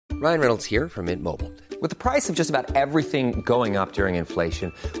Ryan Reynolds here from Mint Mobile. With the price of just about everything going up during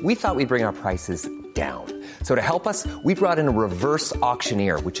inflation, we thought we'd bring our prices down. So to help us, we brought in a reverse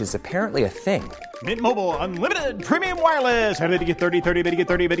auctioneer, which is apparently a thing. Mint Mobile Unlimited Premium Wireless. How to get 30, 30, bit to get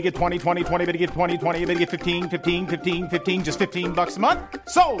 30, bit to get 20, 20, 20, bit to get 20, 20, bit to get 15, 15, 15, 15, just $15 a month?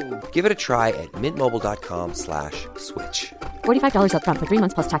 Sold! Give it a try at mintmobile.com/switch. $45 up front for 3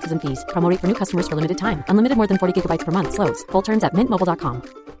 months plus taxes and fees. Promo rate for new customers for limited time. Unlimited more than 40 gigabytes per month. Slows full terms at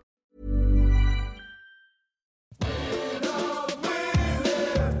mintmobile.com.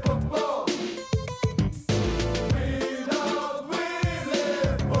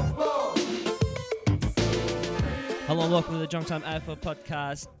 Hello and welcome to the Junk Time AFL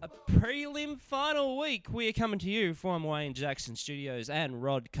podcast, a prelim final week. We are coming to you from Wayne Jackson Studios and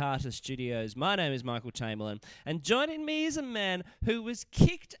Rod Carter Studios. My name is Michael Chamberlain, and joining me is a man who was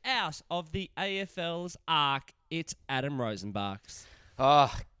kicked out of the AFL's arc. It's Adam Rosenbachs.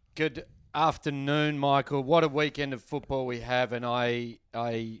 Good afternoon, Michael. What a weekend of football we have, and I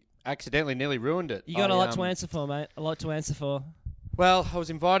accidentally nearly ruined it. You got a lot to answer for, mate. A lot to answer for. Well, I was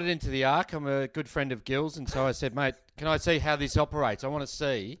invited into the Arc. I'm a good friend of Gil's, and so I said, mate, can I see how this operates? I want to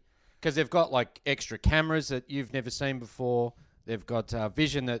see, because they've got like extra cameras that you've never seen before. They've got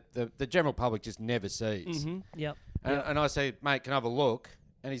vision that the general public just never sees. Mm-hmm. Yep. And I said, mate, can I have a look?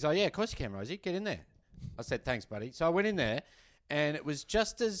 And he's like, yeah, of course you can, Rosie. Get in there. I said, thanks, buddy. So I went in there, and it was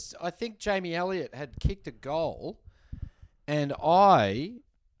just as I think Jamie Elliott had kicked a goal, and I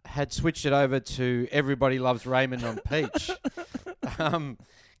had switched it over to Everybody Loves Raymond on Peach.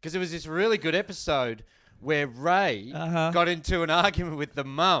 Because it was this really good episode where Ray got into an argument with the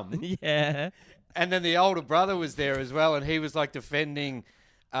mum. Yeah. And then the older brother was there as well, and he was like defending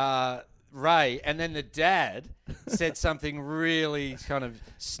Ray. And then the dad said something really kind of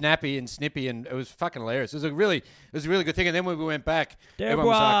snappy and snippy, and it was fucking hilarious. It was a really good thing. And then when we went back, everyone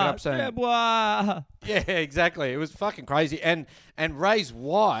was arcing up saying, Debois. yeah, exactly. It was fucking crazy. And Ray's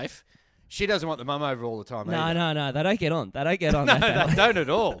wife, she doesn't want the mum over all the time. No. They don't get on. No, they don't at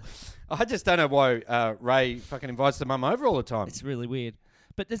all. I just don't know why Ray fucking invites the mum over all the time. It's really weird.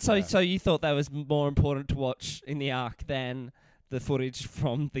 But so you thought that was more important to watch in the Arc than the footage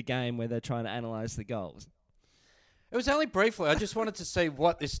from the game where they're trying to analyse the goals? It was only briefly. I just wanted to see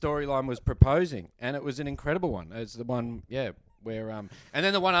what this storyline was proposing, and it was an incredible one. It's the one, where and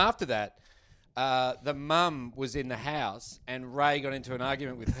then the one after that, the mum was in the house, and Ray got into an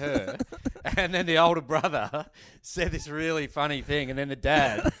argument with her, and then the older brother said this really funny thing, and then the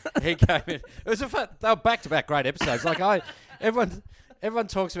dad, he came in. It was they were back-to-back great episodes. Everyone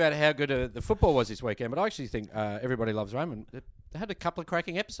talks about how good the football was this weekend, but I actually think Everybody Loves Raymond. They had a couple of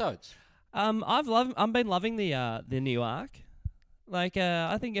cracking episodes. I've been loving the new Arc. Like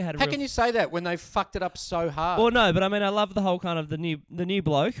I think it had. How can you say that when they fucked it up so hard? Well, no, but I mean I love the whole kind of the new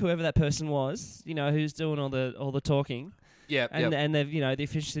bloke, whoever that person was, who's doing all the talking. Yeah, and they've the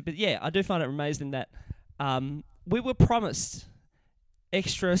efficiency. But yeah, I do find it amazing that we were promised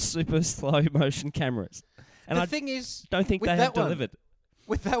extra super slow motion cameras, and the thing is, don't think they have delivered.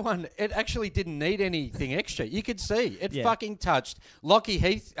 With that one, it actually didn't need anything extra. You could see it fucking touched Lockie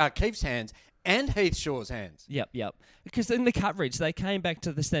Keefe's hands and Heath Shaw's hands. Yep. Because in the coverage, they came back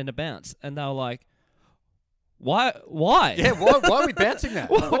to the centre bounce, and they were like, "Why? Yeah, why are we bouncing that?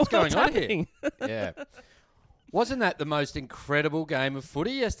 What's going on happening? Here?" Yeah. Wasn't that the most incredible game of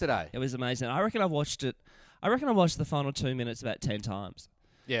footy yesterday? It was amazing. I reckon I watched the final 2 minutes about 10 times.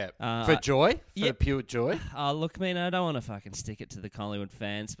 Yeah. For joy? For pure joy? Look, man, I don't want to fucking stick it to the Collingwood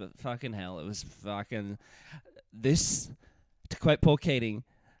fans, but fucking hell, it was fucking... This, to quote Paul Keating,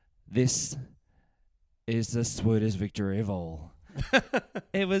 this is the sweetest victory of all.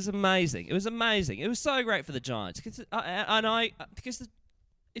 It was amazing. It was amazing. It was so great for the Giants. Because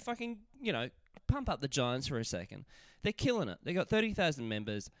if I can, pump up the Giants for a second, they're killing it. They got 30,000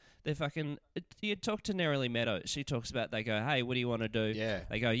 members. They're fucking... You talk to Nerily Meadows. She talks about... They go, hey, what do you want to do? Yeah.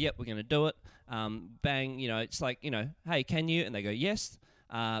 They go, yep, we're going to do it. Bang, it's like, hey, can you? And they go, yes.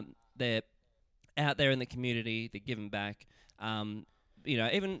 They're out there in the community. They're giving back. Even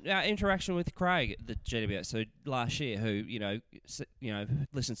our interaction with Craig at the GWS, so last year, who,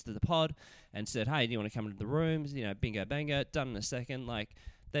 listens to the pod and said, hey, do you want to come into the rooms? Bingo, bango, done in a second. Like,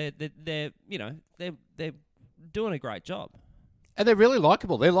 they're doing a great job. And they're really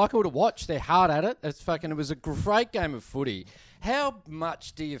likeable. They're likeable to watch. They're hard at it. It was a great game of footy. How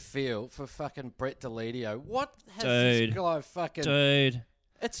much do you feel for fucking Brett Deledio? What has this guy fucking... Dude.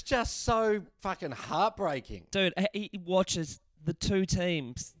 It's just so fucking heartbreaking. Dude, he watches the two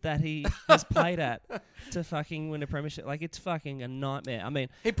teams that he has played at to fucking win a premiership. Like, it's fucking a nightmare. I mean,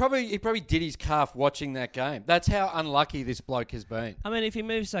 He probably did his calf watching that game. That's how unlucky this bloke has been. if he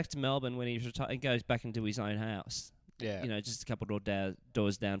moves back to Melbourne when he's retired and goes back into his own house, Yeah. just a couple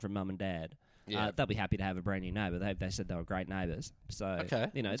doors down from mum and dad, Yeah. they'll be happy to have a brand new neighbour. They said they were great neighbours. So, Okay,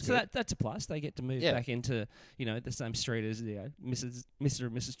 that's so good. that's a plus. They get to move Yeah. back into, the same street as, Mr.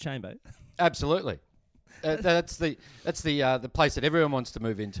 and Mrs. Chambo. Absolutely. That's the place that everyone wants to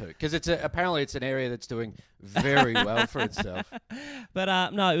move into because apparently it's an area that's doing very well for itself.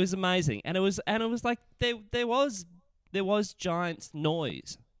 But no, it was amazing, and it was like there was Giants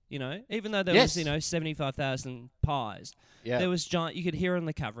noise, even though there Yes. was 75,000 pies. Yeah. There was giant. You could hear it on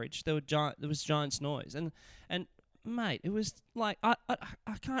the coverage. There was Giants noise, and mate, it was like I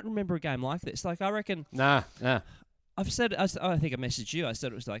can't remember a game like this. Like, I reckon Nah. I think I messaged you. I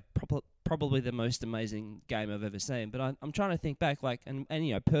said it was like probably the most amazing game I've ever seen. But I'm trying to think back, like, and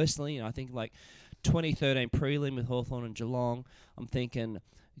personally, I think like 2013 prelim with Hawthorn and Geelong. I'm thinking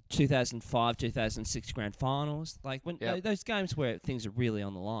 2005, 2006 grand finals. Like, when Yep. those games where things are really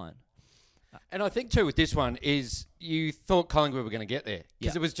on the line. And I think too with this one is you thought Collingwood were going to get there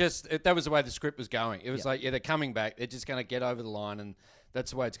because Yeah. it was just that was the way the script was going. It was Yeah. like they're coming back, they're just going to get over the line, and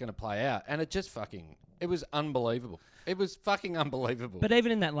that's the way it's going to play out. And it was unbelievable. It was fucking unbelievable. But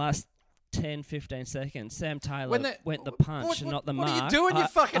even in that last 10, 15 seconds, Sam Taylor went the punch and not the what mark. are you doing, you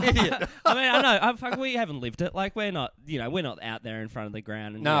fucking idiot? I know. We haven't lived it. Like, we're not out there in front of the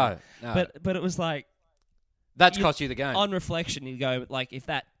ground. And, No. But it was like, That's cost you the game. on reflection, you go, like, if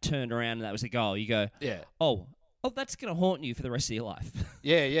that turned around and that was a goal, you go, Yeah. oh, that's going to haunt you for the rest of your life.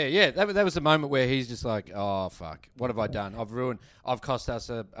 Yeah. That was the moment where he's just like, oh, fuck. What have I done? I've cost us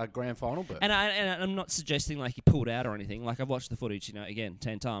a grand final berth. And I'm not suggesting, like, he pulled out or anything. Like, I've watched the footage, again,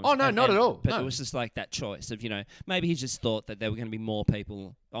 10 times. Oh, no, not at all. But No. it was just like that choice of, maybe he just thought that there were going to be more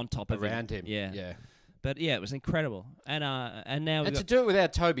people on top of Around him. Yeah. But, yeah, it was incredible. And now And to do it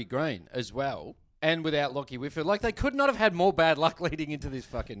without Toby Green as well, and without Lockie Whitfield, like they could not have had more bad luck leading into this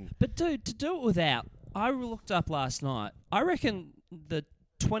fucking. But, dude, to do it without, I looked up last night. I reckon the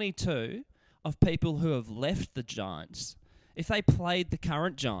 22 of people who have left the Giants, if they played the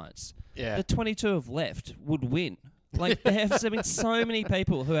current Giants, Yeah. the 22 who have left would win. Like, there have been so many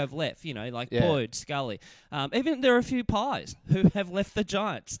people who have left, like Yeah. Boyd, Scully. Even there are a few Pies who have left the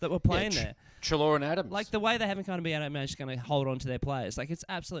Giants that were playing there. Trelaw and Adams. Like, the way they haven't kind of been able to manage to kind of hold on to their players. Like, it's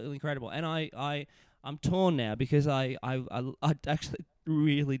absolutely incredible. And I'm torn now because I actually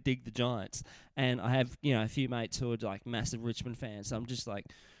really dig the Giants. And I have, a few mates who are like massive Richmond fans. So I'm just like,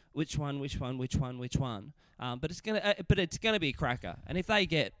 which one? But it's gonna be a cracker. And if they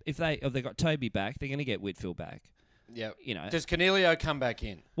got Toby back, they're gonna get Whitfield back. yeah. You know. Does Cornelio come back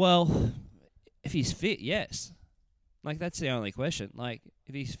in? Well, if he's fit, yes. Like, that's the only question. Like,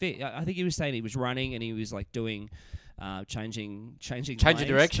 if he's fit, I think he was saying he was running and he was like doing, changing lanes,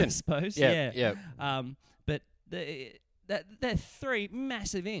 direction. I suppose. Yeah. But they're three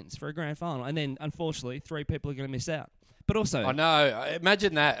massive ins for a grand final, and then unfortunately 3 people are going to miss out. But also, I know.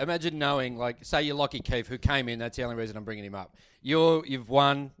 Imagine that. Imagine knowing, like, say you're Lockie Keefe, who came in. That's the only reason I'm bringing him up. You've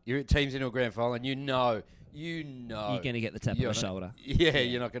won. Your team's into a grand final, and you know you're going to get the tap on the shoulder. Yeah,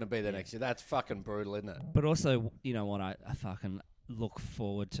 you're not going to be there next year. That's fucking brutal, isn't it? But also, you know what I fucking look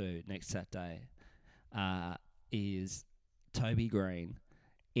forward to next Saturday is Toby Green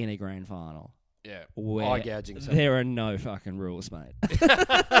in a grand final. Yeah. Where Eye gouging. there are no fucking rules, mate.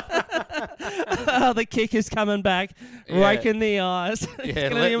 The kicker's coming back, Yeah. raking the eyes. It's Yeah,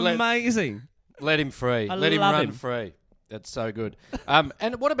 going to be amazing. Let him free. I Let him love run him. free. That's so good. And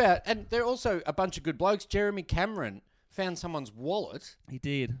what about? And there are also a bunch of good blokes. Jeremy Cameron found someone's wallet He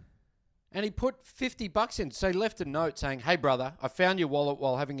did. and he put $50 in. So he left a note saying, "Hey brother, I found your wallet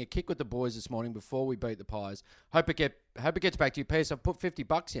while having a kick with the boys this morning before we beat the Pies. Hope it gets back to you. P.S. I've put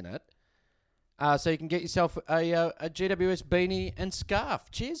 $50 in it, so you can get yourself a GWS beanie and scarf.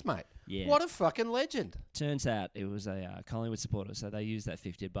 Cheers, mate. Yeah. What a fucking legend. Turns out it was a Collingwood supporter, so they used that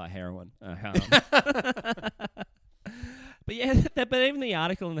 50 to buy heroin. But yeah, but even the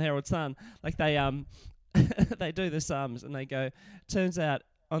article in the Herald Sun, like they they do the sums and they go, turns out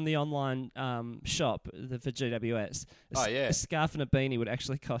on the online shop for GWS, a scarf and a beanie would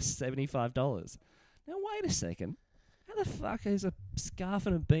actually cost $75. Now wait a second. How the fuck is a scarf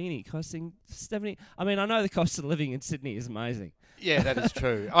and a beanie costing 70? I mean, I know the cost of living in Sydney is amazing. Yeah, that is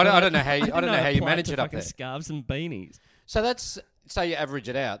true. I don't know how you, I don't know how you apply manage to it up fucking there. Scarves and beanies. So that's, say you average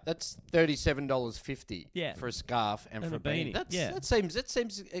it out, that's $37.50 Yeah. for a scarf and for a a beanie. beanie, That seems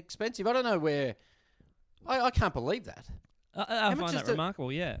expensive. I don't know where. I can't believe that. I much find is that the-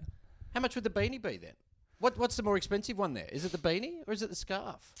 remarkable. Yeah. How much would the beanie be then? What's the more expensive one there? Is it the beanie or is it the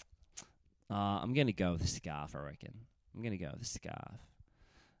scarf? I'm going to go with the scarf, I reckon. I'm going to go with the scarf.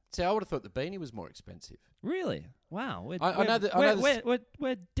 See, I would have thought the beanie was more expensive. Really? Wow. We're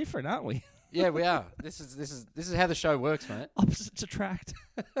different, aren't we? Yeah, we are. This is how the show works, mate. Opposites attract.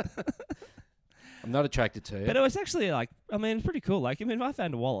 I'm not attracted to you. But it was actually it's pretty cool. If I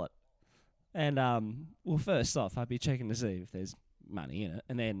found a wallet and, first off, I'd be checking to see if there's money in it.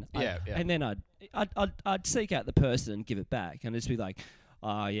 And then, I'd seek out the person and give it back and just be like,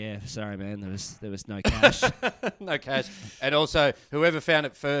 oh, yeah, sorry, man, there was no cash. No cash. And also, whoever found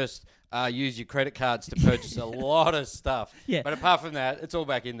it first, use your credit cards to purchase a lot of stuff. Yeah. But apart from that, it's all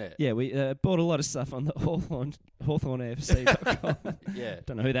back in there. Yeah, we bought a lot of stuff on the HawthorneFC.com. Yeah.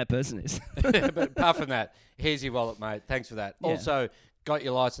 Don't know who that person is. But apart from that, here's your wallet, mate. Thanks for that. Yeah. Also, got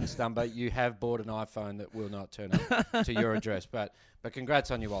your license number. You have bought an iPhone that will not turn up to your address. But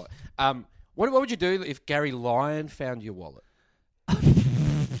congrats on your wallet. What would you do if Gary Lyon found your wallet?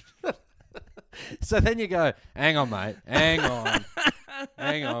 So then you go, hang on, mate. Hang on.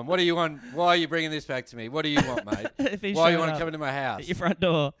 What do you want? Why are you bringing this back to me? What do you want, mate? Why do you want to come into my house? At your front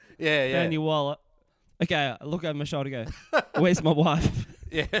door. Yeah. Found your wallet. Okay, I look over my shoulder and go, where's my wife?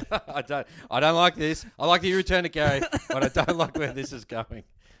 Yeah, I don't like this. I like that you return it, Gary, but I don't like where this is going.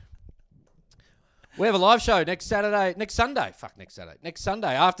 We have a live show next Sunday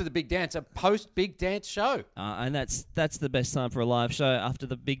after the big dance, a post-big dance show. And that's the best time for a live show after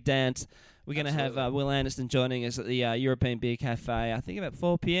the big dance. We're going to have Will Anderson joining us at the European Beer Cafe, I think about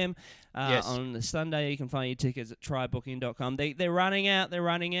 4 p.m. Yes. On the Sunday. You can find your tickets at trybooking.com. They're running out,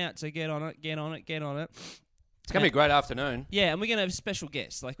 so get on it. It's going to be a great afternoon. Yeah, and we're going to have special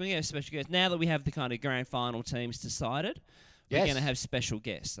guests. Now that we have the kind of grand final teams decided, we're going to have special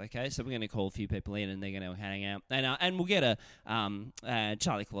guests, okay? So we're going to call a few people in, and they're going to hang out, and we'll get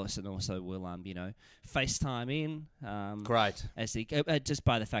Charlie Clausen also will FaceTime in. Great. As he just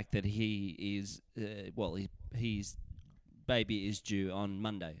by the fact that he is his baby is due on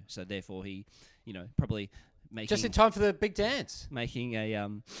Monday, so therefore he probably making just in time for the big dance. Making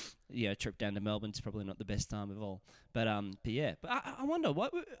a trip down to Melbourne's probably not the best time of all, but I wonder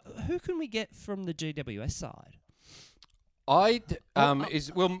who can we get from the GWS side.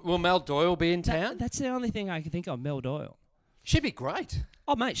 Will Mel Doyle be in town? That's the only thing I can think of. Mel Doyle. She'd be great.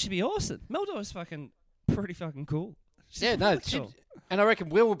 Oh, mate, she'd be awesome. Mel Doyle's pretty fucking cool. And I reckon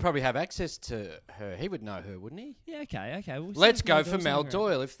Will would probably have access to her. He would know her, wouldn't he? Yeah, okay. Let's go for Mel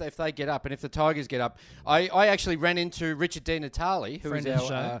Doyle if they get up, and if the Tigers get up. I actually ran into Richard Di Natale, who is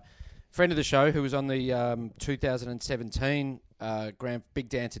our friend of the show, who was on the 2017 Grand Big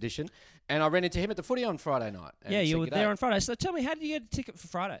Dance edition. And I ran into him at the footy on Friday night. Yeah, you were there on Friday. So tell me, how did you get a ticket for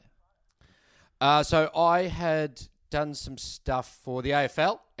Friday? So I had done some stuff for the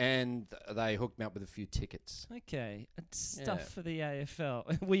AFL, and they hooked me up with a few tickets. Okay, stuff for the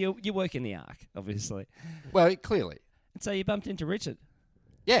AFL. Well, you work in the ARC, obviously. Well, clearly. And so you bumped into Richard.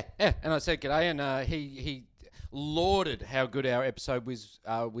 Yeah. And I said g'day, and he lauded how good our episode was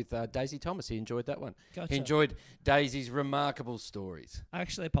with Daisy Thomas. He enjoyed that one. Gotcha. He enjoyed Daisy's remarkable stories. I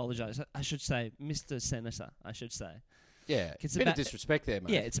actually apologise. I should say Mr. Senator, Yeah, it's a bit of disrespect there,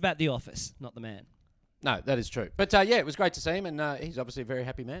 mate. Yeah, it's about the office, not the man. No, that is true. But, it was great to see him, and he's obviously a very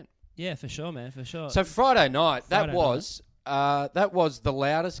happy man. Yeah, for sure, man, for sure. So Friday night, that was the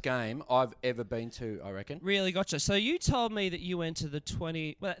loudest game I've ever been to, I reckon. Really, gotcha. So you told me that you went to the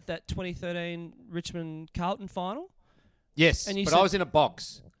 2013 Richmond Carlton final? Yes, but I was in a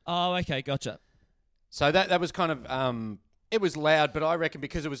box. Oh, okay, gotcha. So that was kind of... it was loud, but I reckon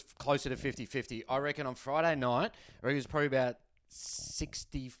because it was closer to 50-50, I reckon on Friday night, it was probably about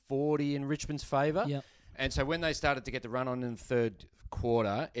 60-40 in Richmond's favour. Yep. And so when they started to get the run on in the third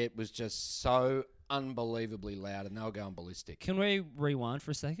quarter, it was just so unbelievably loud, and they were going ballistic. Can we rewind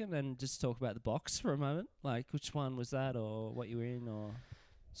for a second and just talk about the box for a moment? Like, which one was that, or what you were in, or...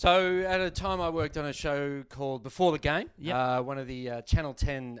 So at a time I worked on a show called Before the Game, one of the Channel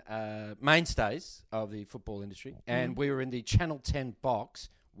 10 mainstays of the football industry, and we were in the Channel 10 box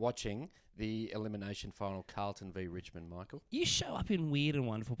watching the elimination final, Carlton v Richmond, Michael. You show up in weird and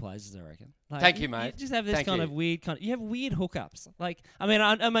wonderful places, I reckon. Like, Thank you, mate. You just have this kind of weird you have weird hookups. Like, I mean,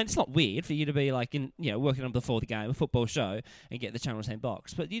 it's not weird for you to be like working on Before the Game, a football show, and get the Channel 10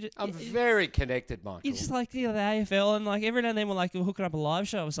 box. But I'm very connected, Michael. You're just like the AFL, and like every now and then we're hooking up a live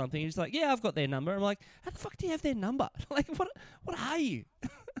show or something. You're just like, yeah, I've got their number. I'm like, how the fuck do you have their number? Like, what are you?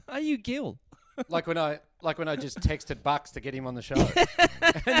 Are you Gil? like when I just texted Bucks to get him on the show,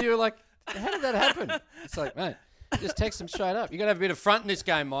 and you were like, how did that happen? It's like, mate, just text him straight up. You're going to have a bit of front in this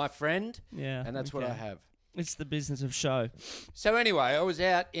game, my friend. Yeah. And that's what I have. It's the business of show. So anyway, I was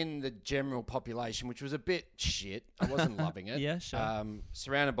out in the general population, which was a bit shit. I wasn't loving it. Yeah, sure.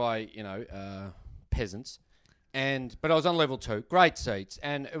 Surrounded by, peasants. But I was on level 2. Great seats.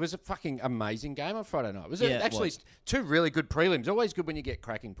 And it was a fucking amazing game on Friday night. It was actually 2 really good prelims. Always good when you get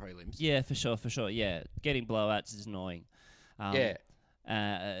cracking prelims. Yeah, for sure. Yeah, getting blowouts is annoying. But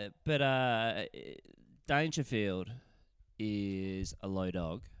Dangerfield is a low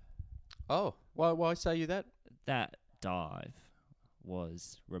dog. Oh, why say you that? That dive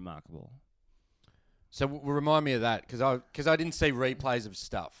was remarkable. So remind me of that, because I didn't see replays of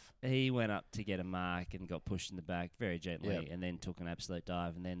stuff. He went up to get a mark and got pushed in the back very gently, Yep. and then took an absolute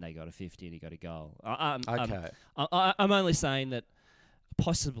dive, and then they got a 50 and he got a goal. Okay. I'm only saying that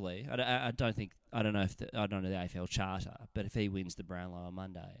possibly. I don't know the AFL charter, but if he wins the Brownlow on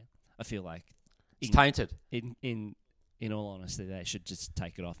Monday, I feel like It's tainted. In all honesty, they should just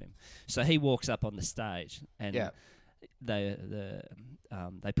take it off him. So he walks up on the stage, and they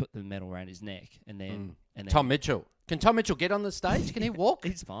put the medal around his neck, and then Tom Mitchell. Can Tom Mitchell get on the stage? Can he walk?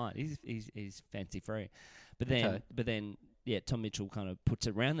 He's fine. He's fancy free, but then Tom Mitchell kind of puts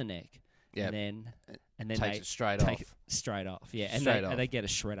it around the neck, and then takes it straight take off. it straight off. Yeah, and Straight off. they get a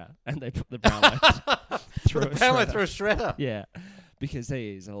shredder, and they put the Brownlow through a shredder. Yeah, because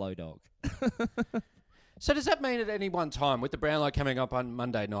he is a low dog. So does that mean at any one time, with the Brownlow coming up on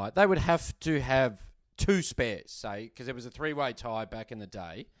Monday night, they would have to have 2 spares, say, because it was a 3-way tie back in the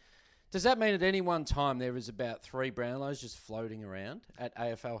day? Does that mean at any one time there is about 3 Brownlows just floating around at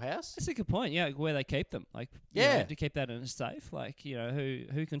AFL House? That's a good point. Yeah, where they keep them, to keep that in a safe.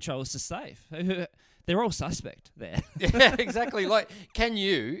 Who controls the safe? They're all suspect there. Yeah, exactly. Can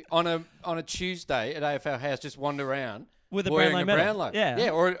you on a Tuesday at AFL House just wander around with a wearing Brownlow medal?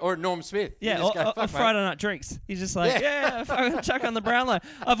 Yeah, or Norm Smith. Yeah, or or Friday night drinks. He's just like, fucking chuck on the Brownlow.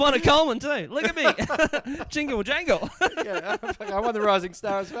 I've won a Coleman too. Look at me, jingle jangle. Yeah, I won the Rising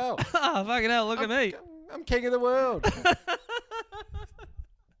Star as well. Oh, fucking hell! Look at me. I'm king of the world.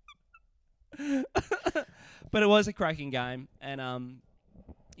 But it was a cracking game, and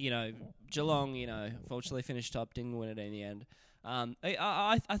Geelong, unfortunately finished top, didn't win it in the end.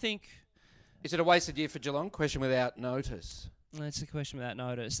 I think. Is it a wasted year for Geelong? Question without notice. That's a question without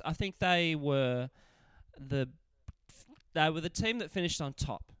notice. I think they were the team that finished on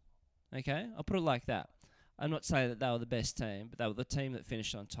top. Okay, I'll put it like that. I'm not saying that they were the best team, but they were the team that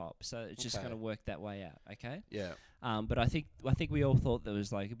finished on top. So it's just going to work that way out. Okay. Yeah. But I think we all thought there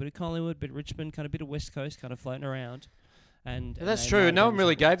was like a bit of Collingwood, a bit of Richmond, kind of bit of West Coast, kind of floating around. And that's true. No one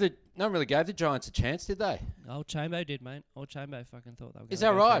really gave the Giants a chance, did they? Old Chambo did, mate. Old Chambo fucking thought they were. Is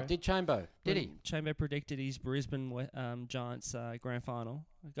that right? Did Chambo? Did he? Chambo predicted his Brisbane Giants grand final.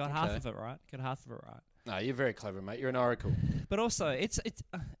 Got half of it right. No, you're very clever, mate. You're an oracle. But also, it's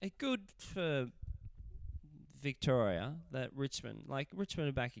good for Victoria that Richmond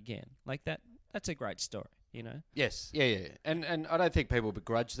are back again. Like that. That's a great story. Yes, yeah, and I don't think people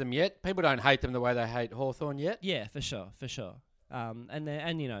begrudge them yet. People don't hate them the way they hate Hawthorn yet. Yeah, for sure. Maybe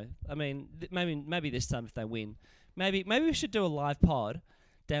this time if they win, maybe we should do a live pod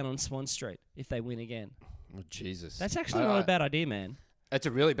down on Swan Street if they win again. Oh, Jesus, that's actually not a bad idea, man. That's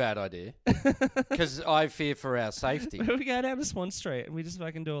a really bad idea because I fear for our safety. We go down to Swan Street and we just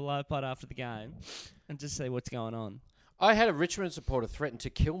fucking do a live pod after the game and just see what's going on. I had a Richmond supporter threaten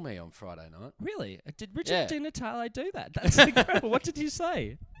to kill me on Friday night. Really? Did Richard Di Natale do that? That's incredible. What did you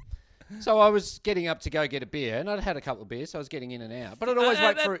say? So I was getting up to go get a beer, and I'd had a couple of beers, so I was getting in and out. But I'd always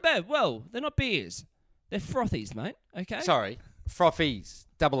wait for... Well, they're not beers. They're frothies, mate. Okay? Sorry. Frothies.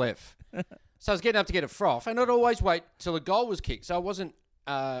 Double F. So I was getting up to get a froth, and I'd always wait till a goal was kicked. So I wasn't,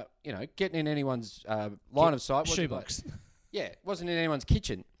 getting in anyone's line of sight. Shoebox. Yeah, it wasn't in anyone's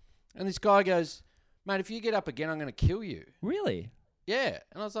kitchen. And this guy goes... Mate, if you get up again, I'm going to kill you. Really? Yeah.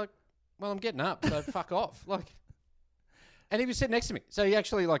 And I was like, well, I'm getting up, so fuck off. And he was sitting next to me. So he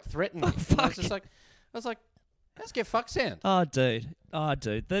actually, threatened me. Oh, fuck. I was like, let's get fuck sound. Oh, dude.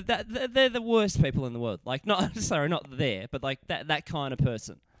 They're the worst people in the world. Not there, but that kind of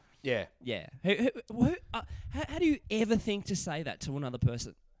person. Yeah. Yeah. How do you ever think to say that to another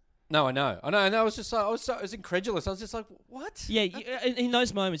person? No, I know. And I was just like, I was incredulous. I was just like, what? Yeah, in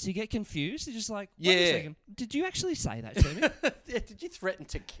those moments, you get confused. You're just like, wait a second. Did you actually say that to me? Yeah, did you threaten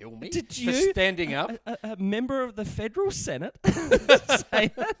to kill me? Did you? For standing up? A member of the federal Senate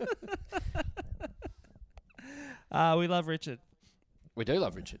say that? We love Richard. We do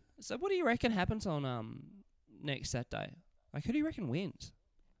love Richard. So what do you reckon happens on next Saturday? Who do you reckon wins?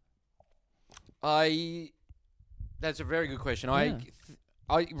 That's a very good question. Yeah.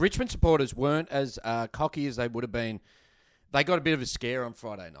 Richmond supporters weren't as cocky as they would have been They got a bit of a scare on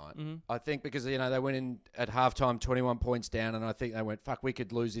Friday night, I think, because, they went in at halftime 21 points down, and I think they went, fuck, we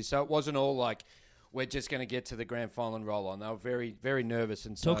could lose this. So it wasn't all like, we're just going to get to the grand final and roll on. They were very, very nervous.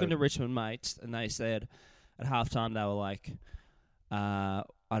 And Talking to Richmond mates, and they said at halftime they were like, I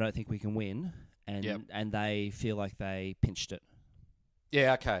don't think we can win, and they feel like they pinched it.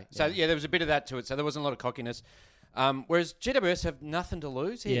 Yeah, okay. So, there was a bit of that to it. So there wasn't a lot of cockiness. Whereas GWS have nothing to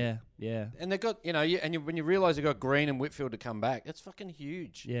lose here. Yeah. And they've got, when you realise they've got Green and Whitfield to come back, that's fucking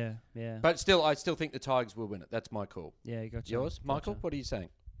huge. Yeah. But still, I still think the Tigers will win it. That's my call. Yeah, gotcha. Yours, Michael? What are you saying?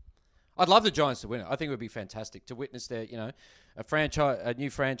 I'd love the Giants to win it. I think it would be fantastic to witness their, a new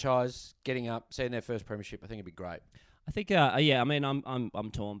franchise getting up, seeing their first premiership. I think it'd be great. I think, I mean,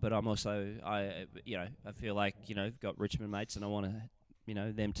 I'm torn, but I'm also, I feel like, got Richmond mates, and I want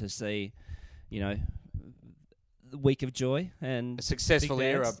to, them to see, the week of joy and a successful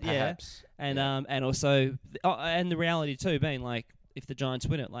era, perhaps. And and also, and the reality too being like, if the Giants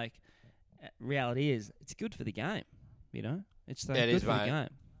win it, like, reality is it's good for the game. It's good for the game.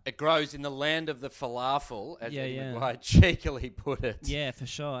 It grows in the land of the falafel, as Eddie yeah. McGuire cheekily put it. Yeah, for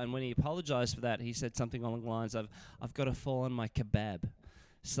sure. And when he apologised for that, he said something along the lines of, "I've got to fall on my kebab."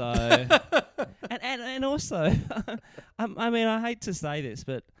 So, and also, I mean, I hate to say this,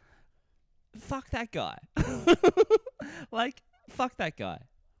 but fuck that guy. Like, fuck that guy.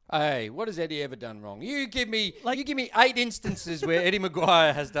 Hey, what has Eddie ever done wrong? You give me 8 instances where Eddie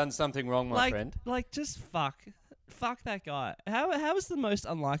McGuire has done something wrong, my friend. Like, just fuck that guy. How is the most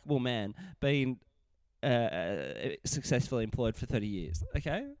unlikable man being successfully employed for 30 years?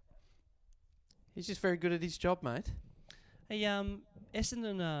 Okay, he's just very good at his job, mate. Hey,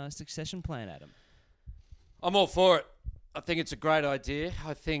 Essendon succession plan, Adam. I'm all for it. I think it's a great idea.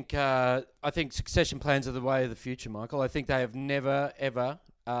 I think succession plans are the way of the future, Michael. I think they have never ever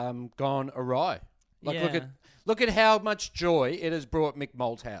gone awry. Look at how much joy it has brought Mick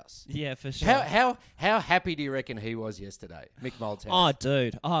Malthouse. Yeah, for sure. How happy do you reckon he was yesterday, Mick Malthouse? Oh,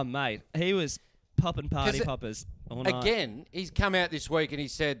 dude. Oh, mate. He was popping party poppers all night. Again, he's come out this week and he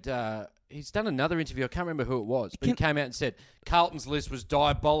said he's done another interview. I can't remember who it was, but he came out and said Carlton's list was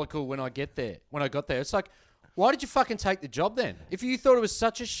diabolical when I got there. It's like, why did you fucking take the job then? If you thought it was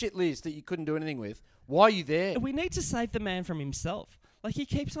such a shit list that you couldn't do anything with, why are you there? We need to save the man from himself. Like, he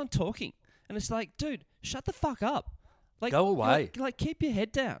keeps on talking. And it's like, dude, shut the fuck up. Like, go away. Like, keep your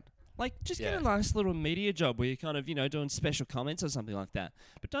head down. Like, just get a nice little media job where you're kind of, doing special comments or something like that.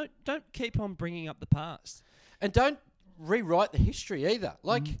 But don't keep on bringing up the past. And don't rewrite the history either.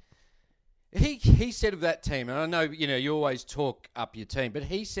 Like, he said of that team, and I know, you always talk up your team, but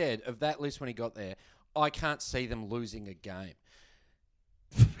he said of that list when he got there, I can't see them losing a game.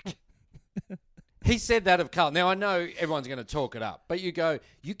 He said that of Carlton. Now, I know everyone's going to talk it up, but you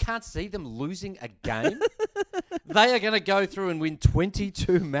can't see them losing a game? They are going to go through and win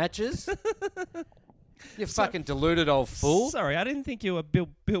 22 matches? You fucking deluded old fool. Sorry, I didn't think you were Bill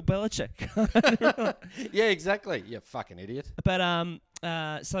Belichick. Yeah, exactly. You fucking idiot. But,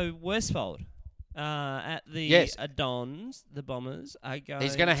 so Worsfold, at the Dons, the Bombers, are going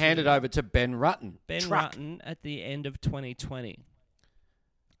He's going to hand it over to Ben Rutten. Rutten at the end of 2020.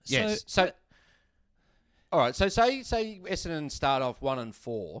 Yes. So all right, so say Essendon start off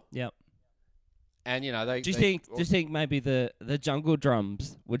 1-4. Yep. And they Do you think maybe the jungle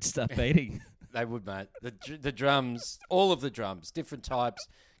drums would start beating? They would, mate. The drums, all of the drums, different types,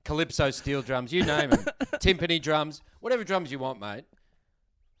 calypso steel drums, you name them, timpani drums, whatever drums you want, mate.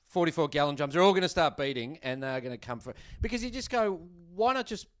 44-gallon drums, they're all going to start beating, and they're going to come for because you just go, why not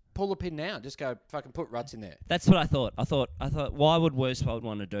just pull the pin now? Just go fucking put Ruts in there. That's what I thought. I thought, why would Worsfold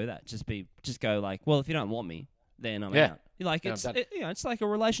want to do that? Just go like, well, if you don't want me, then I'm out. Like it's like a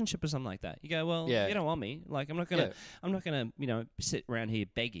relationship or something like that. You go, well, you don't want me. Like I'm not gonna sit around here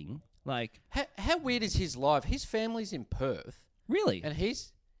begging. Like how weird is his life? His family's in Perth, really, and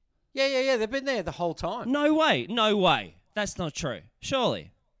he's they've been there the whole time. No way. That's not true.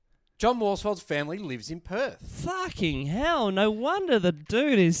 Surely. John Worsfold's family lives in Perth. Fucking hell! No wonder the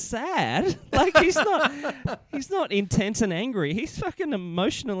dude is sad. Like he's not intense and angry. He's fucking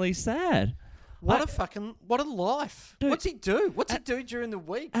emotionally sad. What a life! Dude, what's he do? What's he do during the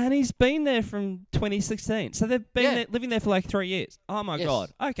week? And he's been there from 2016, so they've been living there for like 3 years. Oh my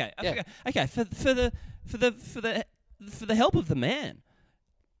god! Okay. For the help of the man,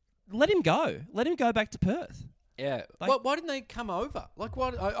 let him go. Let him go back to Perth. Yeah. Why didn't they come over? Like,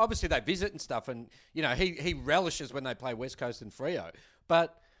 why? Obviously, they visit and stuff, and he relishes when they play West Coast and Freo.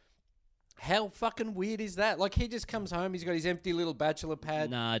 But how fucking weird is that? Like, he just comes home. He's got his empty little bachelor pad.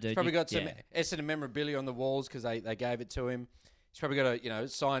 Nah, dude. He's probably got some Essendon memorabilia on the walls because they gave it to him. He's probably got a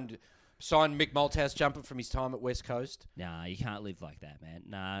signed Signed Mick Malthouse jumper from his time at West Coast. Nah, you can't live like that, man.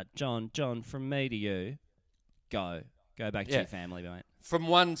 Nah, John, from me to you, go back to your family, mate. From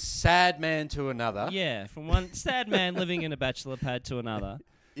one sad man to another. Yeah, from one sad man living in a bachelor pad to another.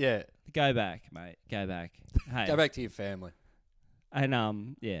 Yeah. Go back, mate. Go back. Hey. Go back to your family.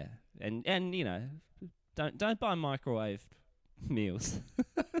 And yeah, and you know, don't buy microwave meals.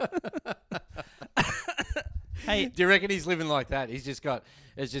 Hey, do you reckon he's living like that? He's just got,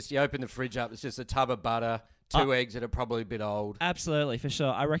 it's just, you open the fridge up, it's just a tub of butter, 2 eggs that are probably a bit old. Absolutely, for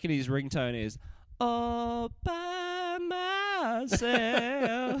sure. I reckon his ringtone is all by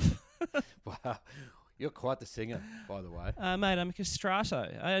myself. Wow. You're quite the singer, by the way. Mate, I'm a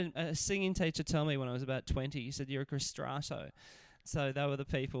castrato. I had a singing teacher tell me when I was about 20, he said, you're a castrato. So they were the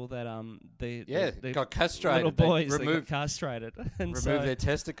people that the got castrated. little boys that got castrated. And remove their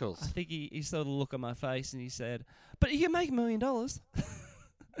testicles. I think he saw the look on my face and he said, but you can make $1 million.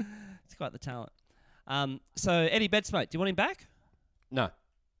 It's quite the talent. So Eddie Betts, mate, do you want him back? No.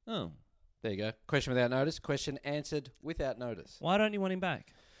 Oh. There you go. Question without notice. Question answered without notice. Why don't you want him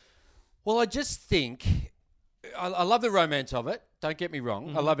back? Well, I just think, I love the romance of it. Don't get me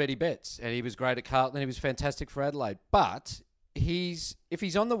wrong. I love Eddie Betts. And he was great at Carlton. He was fantastic for Adelaide. But if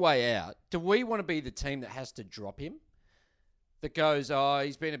he's on the way out, do we want to be the team that has to drop him? That goes,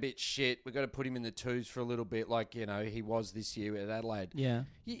 he's been a bit shit. We've got to put him in the twos for a little bit, like, you know, he was this year at Adelaide. Yeah.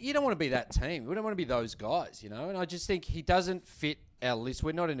 You don't want to be that team. We don't want to be those guys, you know. And I just think he doesn't fit our list.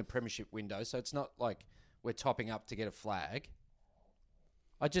 We're not in a premiership window, so it's not like we're topping up to get a flag.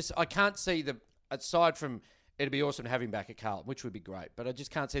 I can't see aside from it'd be awesome to have him back at Carlton, which would be great, but I just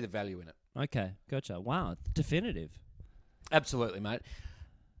can't see the value in it. Okay, gotcha. Wow, definitive. Absolutely, mate.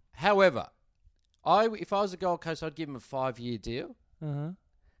 However, if I was a Gold Coast, I'd give him a 5-year deal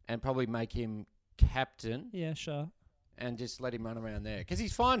and probably make him captain. Yeah, sure. And just let him run around there because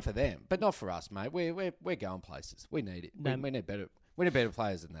he's fine for them, but not for us, mate. We're going places. We need it. We need better. We need better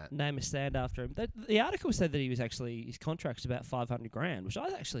players than that. Name a stand after him. The article said that he was actually his contract's about $500,000, which I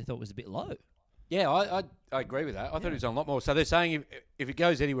actually thought was a bit low. Yeah, I agree with that. I thought he was on a lot more. So they're saying if he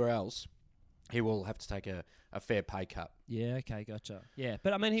goes anywhere else, he will have to take a fair pay cut. Yeah, okay, gotcha. Yeah,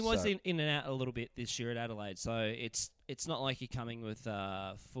 but I mean, he was in and out a little bit this year at Adelaide, so it's not like you're coming with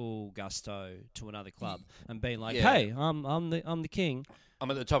full gusto to another club and being like, "Hey, I'm the king. I'm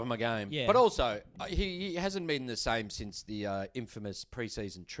at the top of my game." Yeah. But also, he hasn't been the same since the infamous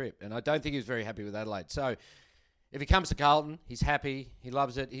pre-season trip, and I don't think he was very happy with Adelaide. So if he comes to Carlton, he's happy. He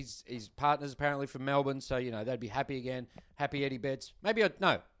loves it. His partner's apparently from Melbourne, so you know they'd be happy again. Happy Eddie Betts.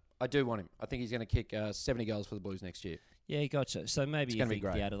 I do want him. I think he's going to kick 70 goals for the Blues next year. Yeah, gotcha. So maybe you think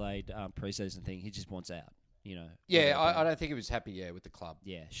the Adelaide pre-season thing, he just wants out, you know. Yeah, I don't think he was happy, with the club.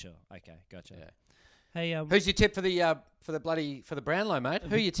 Yeah, sure. Okay, gotcha. Yeah. Hey, who's your tip for the Brownlow, mate?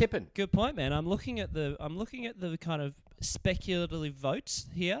 Who are you tipping? Good point, man. I'm looking at the kind of speculative votes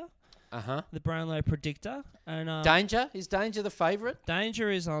here. The Brownlow predictor and Danger is Danger the favourite? Danger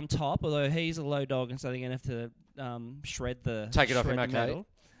is on top, although he's a low dog, and so they're going to have to shred the take it off him. Okay. Medal.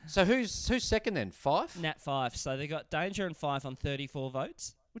 So who's second then? Fife? Nat Fife. So they got Danger and Fife on 34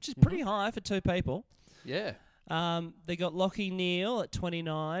 votes, which is pretty high for two people. Yeah. They got Lockie Neal at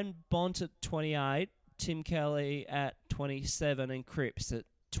 29, Bont at 28, Tim Kelly at 27, and Cripps at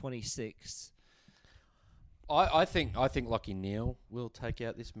 26. I think Lockie Neal will take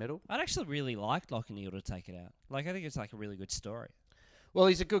out this medal. I'd actually really like Lockie Neal to take it out. Like, I think it's like a really good story. Well,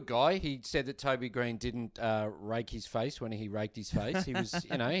 he's a good guy. He said that Toby Green didn't rake his face when he raked his face. He was,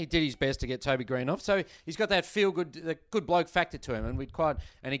 he did his best to get Toby Green off. So he's got that the good bloke factor to him. And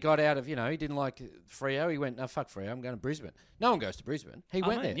he got out of, he didn't like Freo. He went, no, fuck Freo. I'm going to Brisbane. No one goes to Brisbane. He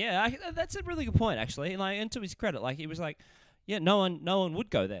went there. Yeah, that's a really good point, actually. And to his credit, like, he was like, yeah, no one would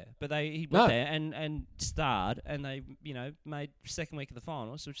go there, but he went there and starred, and they made second week of the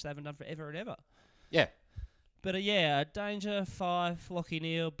finals, which they haven't done forever and ever. Yeah. But Danger, Fife, Lockie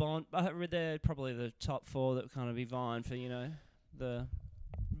Neal, Bont. They're probably the top four that would kind of be vying for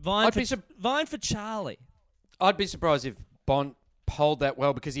vying for Charlie. I'd be surprised if Bont polled that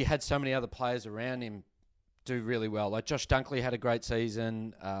well because he had so many other players around him do really well. Like Josh Dunkley had a great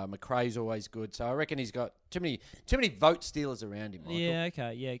season. McRae's always good. So I reckon he's got too many vote stealers around him, Michael. Yeah,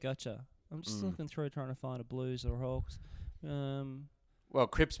 okay. Yeah, gotcha. I'm just looking through trying to find a Blues or Hawks. Well,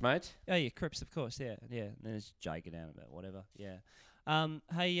 Cripps, mate. Oh, yeah, Cripps, of course, yeah. And then it's jagging down about whatever, yeah.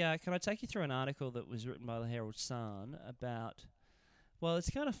 Hey, can I take you through an article that was written by the Herald Sun about... Well, it's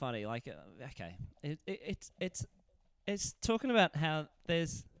kind of funny. Like, okay, it's talking about how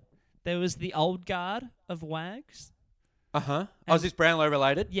there was the old guard of WAGs. Uh-huh. Is this Brownlow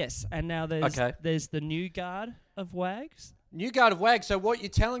related? Yes, and now there's the new guard of WAGs. New guard of WAGs. So what you're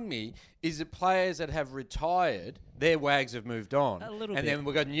telling me is that players that have retired, their WAGs have moved on. A little and bit. then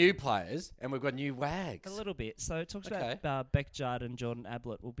we've got new players and we've got new WAGs. A little bit. So it talks Okay. about Beck Judd and Jordan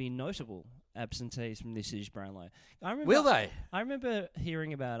Ablett will be notable absentees from this year's Brownlow. Will they? I remember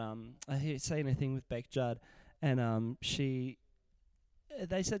hearing about saying a thing with Beck Judd, and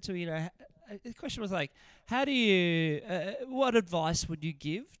they said to me, the question was like, how do you, what advice would you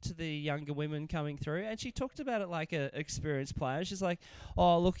give to the younger women coming through? And she talked about it like an experienced player. She's like,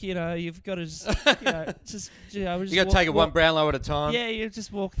 oh, look, you've got to just, you got to take it one Brownlow at a time. Yeah, you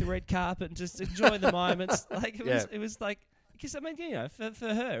just walk the red carpet and just enjoy the moments. Like it was like, because I mean,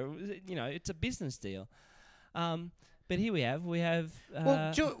 for her, it's a business deal. But here we have.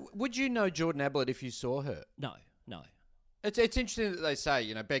 Would you know Jordan Ablett if you saw her? No. It's interesting that they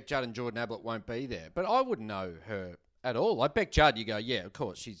say, Beck Judd and Jordan Ablett won't be there. But I wouldn't know her at all. Like Beck Judd, you go, yeah, of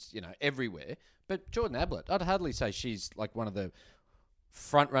course, she's, everywhere. But Jordan Ablett, I'd hardly say she's like one of the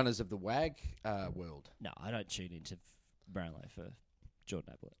front runners of the WAG world. No, I don't tune into Brownlow for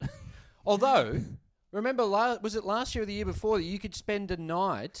Jordan Ablett. Although, remember, was it last year or the year before that you could spend a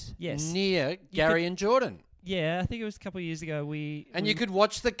night near Gary and Jordan? Yeah, I think it was a couple of years ago. You could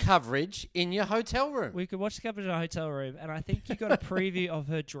watch the coverage in your hotel room. We could watch the coverage in our hotel room, and I think you got a preview of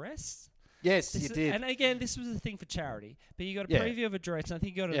her dress. Yes, you did. And again, this was a thing for charity, but you got a preview of a dress, and I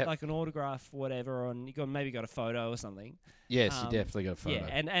think you got like an autograph, or whatever, and you maybe got a photo or something. Yes, you definitely got a photo.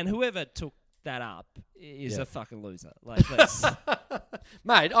 Yeah, and whoever took that up is a fucking loser. Like, that's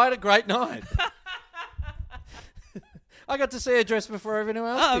mate, I had a great night. I got to see her dress before everyone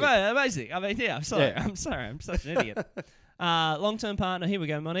else did. Mate, amazing. I mean, yeah, I'm sorry. Yeah. I'm sorry. I'm such an idiot. Long-term partner, here we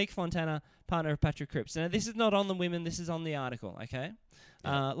go. Monique Fontana, partner of Patrick Cripps. Now, this is not on the women. This is on the article, okay?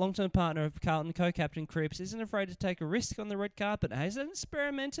 Long-term partner of Carlton, co-captain Cripps, isn't afraid to take a risk on the red carpet. Has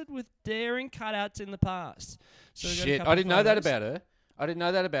experimented with daring cutouts in the past. So shit, I didn't know that about her.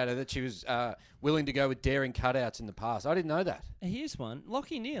 That she was willing to go with daring cutouts in the past. I didn't know that. Here's one.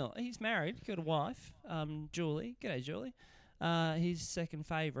 Lachie Neale, he's married, got a wife, Julie. G'day, Julie. His second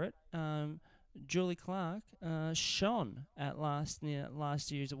favourite, Julie Clark, shone at last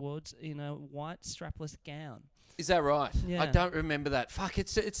year's awards in a white strapless gown. Is that right? Yeah. I don't remember that. Fuck,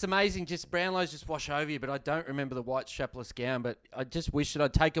 it's amazing. Just Brownlows just wash over you, but I don't remember the white strapless gown. But I just wish that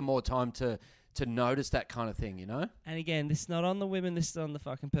I'd taken more time to notice that kind of thing, And again, this is not on the women, this is on the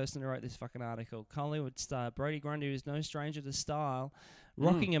fucking person who wrote this fucking article. Collingwood star Brodie Grundy, who's no stranger to style,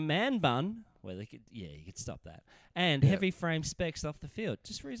 rocking a man bun. Well, you could stop that. And heavy frame specs off the field.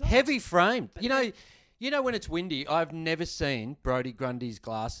 Just results. Heavy framed. You know when it's windy, I've never seen Brodie Grundy's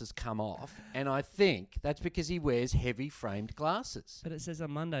glasses come off, and I think that's because he wears heavy framed glasses. But it says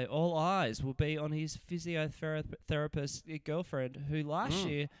on Monday, all eyes will be on his physiotherapist girlfriend, who last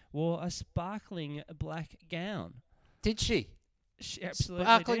year wore a sparkling black gown. Did she? She absolutely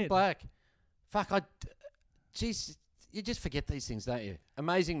Sparkling did. black. Fuck, jeez, you just forget these things, don't you?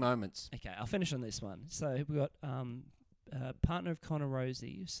 Amazing moments. Okay, I'll finish on this one. So we've got partner of Connor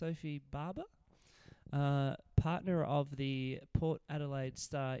Rosie, Sophie Barber. Partner of the Port Adelaide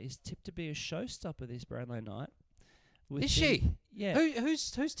Star is tipped to be a showstopper this Brownlow night. Is she? Yeah.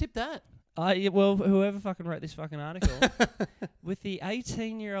 Who's tipped that? Well, whoever fucking wrote this fucking article. With the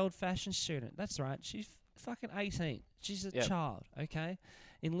 18-year-old fashion student. That's right. She's fucking 18. She's a child, okay?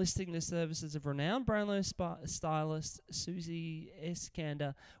 Enlisting the services of renowned Brownlow stylist Susie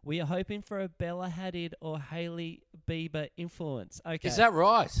Eskander. We are hoping for a Bella Hadid or Hailey Bieber influence. Okay. Is that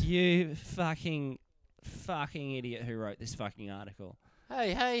right? You fucking idiot who wrote this fucking article.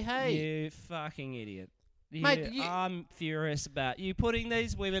 Hey. You fucking idiot. Mate, I'm furious about you putting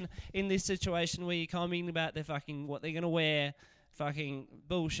these women in this situation where you're commenting about their fucking what they're going to wear. Fucking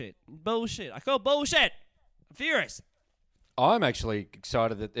bullshit. I call bullshit. I'm furious. I'm actually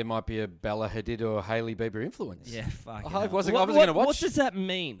excited that there might be a Bella Hadid or Hailey Bieber influence. Yeah, fucking I wasn't going to watch. What does that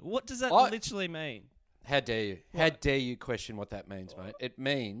mean? What does that literally mean? How dare you? How dare you question what that means, mate? It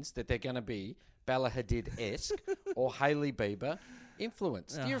means that they're going to be Bella Hadid-esque or Hailey Bieber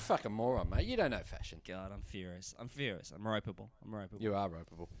influenced. You're a fucking moron, mate. You don't know fashion. God, I'm furious. I'm ropeable. You are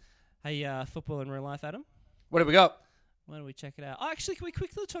ropeable. Hey, football in real life, Adam. What have we got? Why don't we check it out? Oh, actually, can we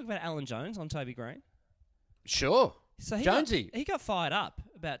quickly talk about Alan Jones on Toby Green? Sure. So Jonesy. He got fired up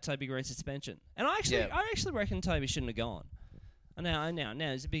about Toby Green's suspension. And I actually reckon Toby shouldn't have gone. Now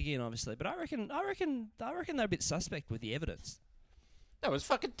it's a big in, obviously, but I reckon they're a bit suspect with the evidence. That was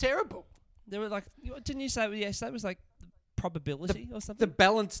fucking terrible. They were like, didn't you say yes? That was like probability or something.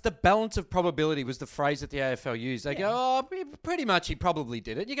 The balance of probability was the phrase that the AFL used. They go, pretty much he probably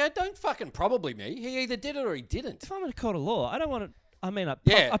did it. You go, don't fucking probably me. He either did it or he didn't. If I'm in a court of law, I don't want I mean, I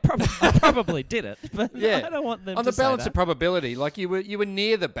Yeah. probably did it, but Yeah. I don't want them on to the balance say of that. probability. Like you were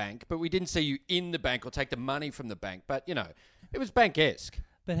near the bank, but we didn't see you in the bank or take the money from the bank. But it was bank-esque.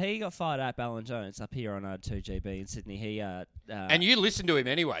 But he got fired up, Alan Jones, up here on 2GB in Sydney. He And you listen to him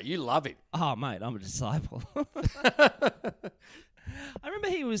anyway. You love him. oh mate, I'm a disciple. I remember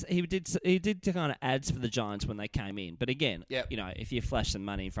he did kind of ads for the Giants when they came in. But again, Yep. if you flash some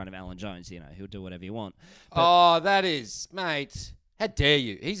money in front of Alan Jones, he'll do whatever you want. That is, mate. How dare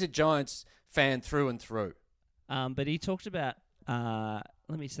you? He's a Giants fan through and through. But he talked about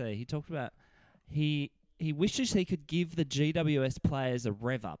let me see. He talked about he wishes he could give the GWS players a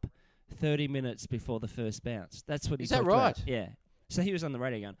rev up 30 minutes before the first bounce. That's what he Is that talked right? about. Yeah. So he was on the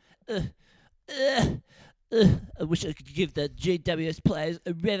radio going, I wish I could give the GWS players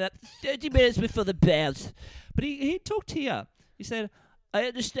a rev up 30 minutes before the bounce. But he talked here. He said, I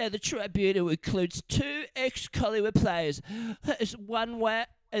understand the tribunal includes 2 ex-Collingwood players as one wag,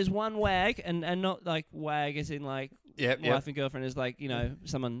 and not like wag as in like wife and girlfriend, as like,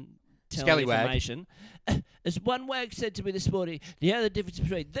 someone telling Scallywag. information. As one wag said to me this morning, the other difference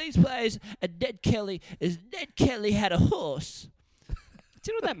between these players and Ned Kelly is Ned Kelly had a horse.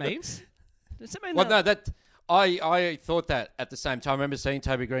 Do you know what that means? Does that mean Well, no, I thought that at the same time. I remember seeing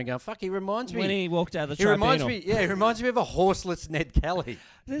Toby Green going, fuck, he reminds me. when he walked out of the He tribunal? reminds me of a horseless Ned Kelly.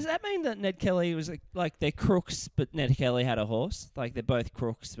 Does that mean that Ned Kelly was like they're crooks, but Ned Kelly had a horse? Like they're both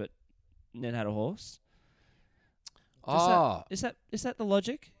crooks, but Ned had a horse? Is that the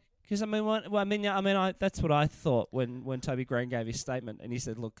logic? Because that's what I thought when Toby Green gave his statement, and he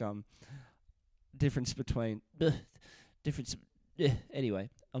said, "Look, difference between difference." Anyway,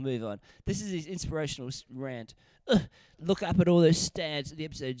 I'll move on. This is his inspirational rant. Look up at all those stands in the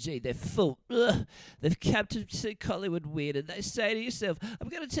episode G. They're full. They've captured Collingwood weird, and they say to yourself, I'm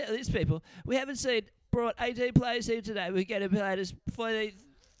going to tell these people, we haven't brought 18 players here today. We're going to play us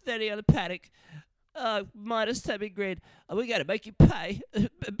 30 on the paddock. Minus Toby Green. We're going to make you pay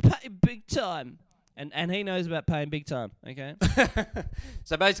big time. And he knows about paying big time, okay?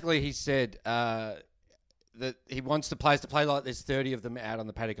 So basically he said that he wants the players to play like there's 30 of them out on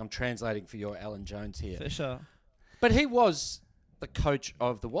the paddock. I'm translating for your Alan Jones here. For sure. But he was the coach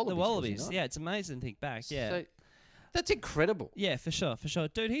of the Wallabies. The Wallabies, was he not? yeah, it's amazing to think back, yeah. So, that's incredible. Yeah, for sure.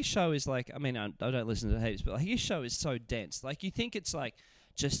 Dude, his show is like, I don't listen to heaps, but like his show is so dense. Like, you think it's like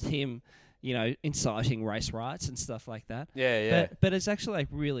just him, inciting race riots and stuff like that. Yeah. But it's actually like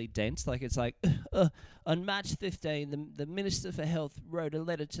really dense. Like, it's like, on March 15, the Minister for Health wrote a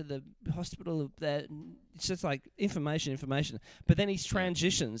letter to the hospital of that. It's just like information. But then his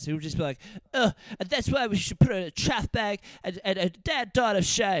transitions, he'll just be like, and that's why we should put it in a trash bag, and Dad died of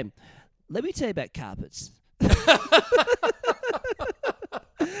shame. Let me tell you about carpets.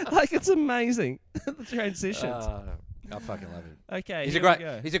 Like, it's amazing. The transitions. I fucking love him. Okay, He's here a we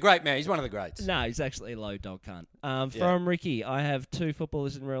go. He's a great man. He's one of the greats. No, he's actually a low dog cunt. From Ricky, I have 2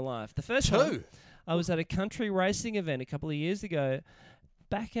 footballers in real life. The first one, I was at a country racing event a couple of years ago,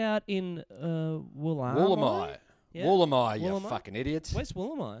 back out in Woolamai. Yeah. Woolamai, you Woolamai? fucking idiots. Where's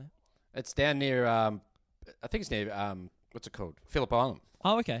Woolamai? It's down near, I think it's near, what's it called? Phillip Island.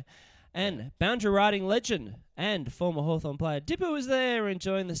 Oh, okay. And boundary riding legend and former Hawthorn player Dipper was there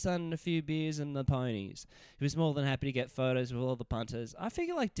enjoying the sun and a few beers and the ponies. He was more than happy to get photos with all the punters. I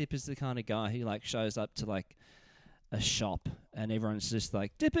figure like Dipper's the kind of guy who like shows up to like a shop and everyone's just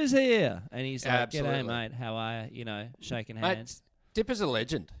like, Dipper's here. And he's like, Absolutely. G'day, mate. How are you? Shaking Mate, hands. Dipper's a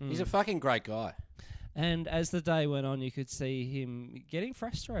legend. He's a fucking great guy. And as the day went on, you could see him getting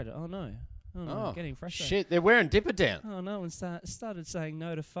frustrated. Oh, no. Getting frustrated. Shit, they're wearing Dipper down. Oh, no, and started saying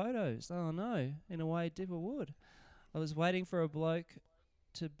no to photos. Oh, no, in a way Dipper would. I was waiting for a bloke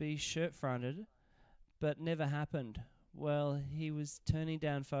to be shirt-fronted, but never happened. Well, he was turning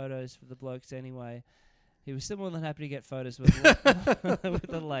down photos for the blokes anyway. He was still more than happy to get photos with with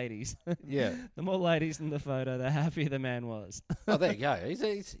the ladies. Yeah. The more ladies in the photo, the happier the man was. Oh, there you go.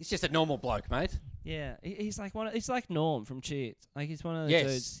 He's just a normal bloke, mate. Yeah, he's like he's like Norm from Cheers. Like he's one of those Yes.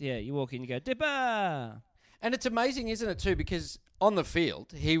 dudes. Yeah, you walk in, you go Dipper. And it's amazing, isn't it, too? Because on the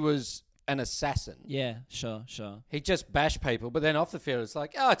field, he was an assassin. Yeah, sure. He just bashed people, but then off the field, it's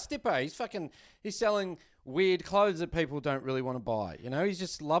like, oh, it's Dipper. He's selling weird clothes that people don't really want to buy. He's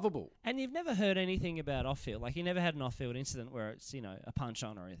just lovable. And you've never heard anything about off-field. Like, you never had an off-field incident where it's, a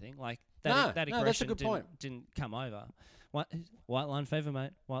punch-on or anything. Like, that No, aggression that's a good point. didn't come over. White line fever,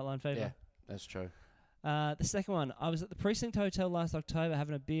 mate. White line fever. Yeah, that's true. The second one, I was at the Precinct Hotel last October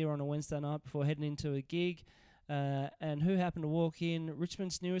having a beer on a Wednesday night before heading into a gig. And who happened to walk in?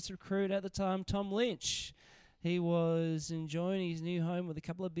 Richmond's newest recruit at the time, Tom Lynch. He was enjoying his new home with a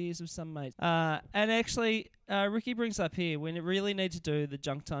couple of beers with some mates. And actually, Ricky brings up here, we really need to do the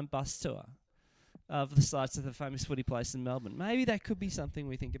Junk Time bus tour of the sites of the famous footy place in Melbourne. Maybe that could be something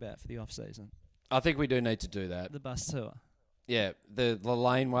we think about for the off-season. I think we do need to do that. The bus tour. Yeah, the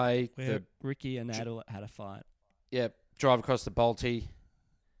laneway. Where Ricky and Adel had a fight. Yeah, drive across the Balti.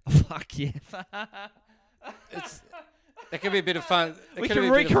 Fuck yeah. That could be a bit of fun. We can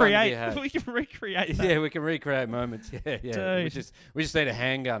recreate that. Yeah, we can recreate moments. Yeah. Dude. We just need a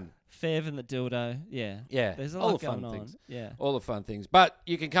handgun. Fev and the dildo. Yeah. Yeah. There's a all lot the fun going on. things. Yeah. All the fun things. But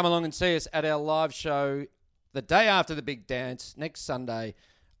you can come along and see us at our live show the day after the big dance, next Sunday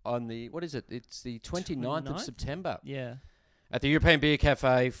on the, what is it? It's the 29th of September. Yeah. At the European Beer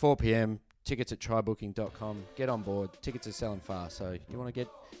Cafe, 4 p.m. Tickets at trybooking.com. Get on board. Tickets are selling fast, so you want to get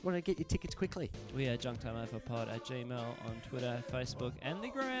your tickets quickly. We are junktimeoverpod at Gmail on Twitter, Facebook, and the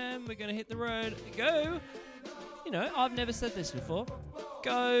Gram. We're going to hit the road. Go. I've never said this before.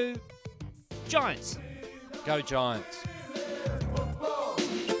 Go Giants. Go Giants.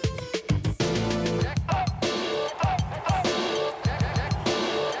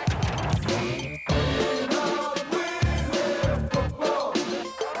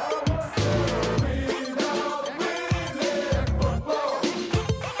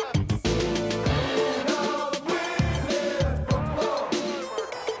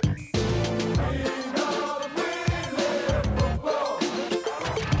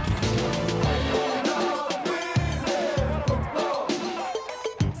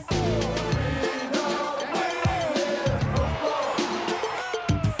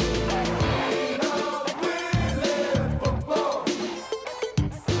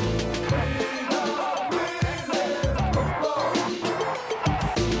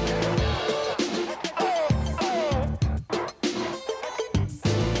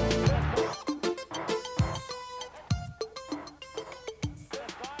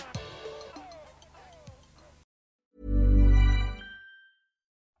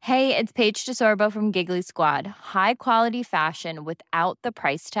 Hey, it's Paige DeSorbo from Giggly Squad. High quality fashion without the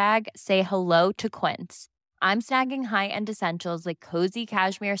price tag. Say hello to Quince. I'm snagging high-end essentials like cozy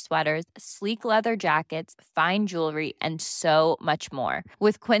cashmere sweaters, sleek leather jackets, fine jewelry, and so much more.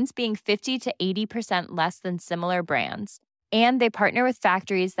 With Quince being 50 to 80% less than similar brands. And they partner with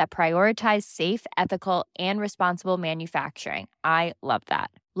factories that prioritize safe, ethical, and responsible manufacturing. I love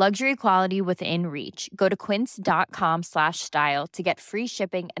that. Luxury quality within reach. Go to quince.com/style to get free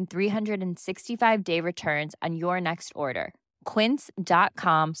shipping and 365-day returns on your next order.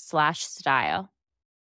 Quince.com/style.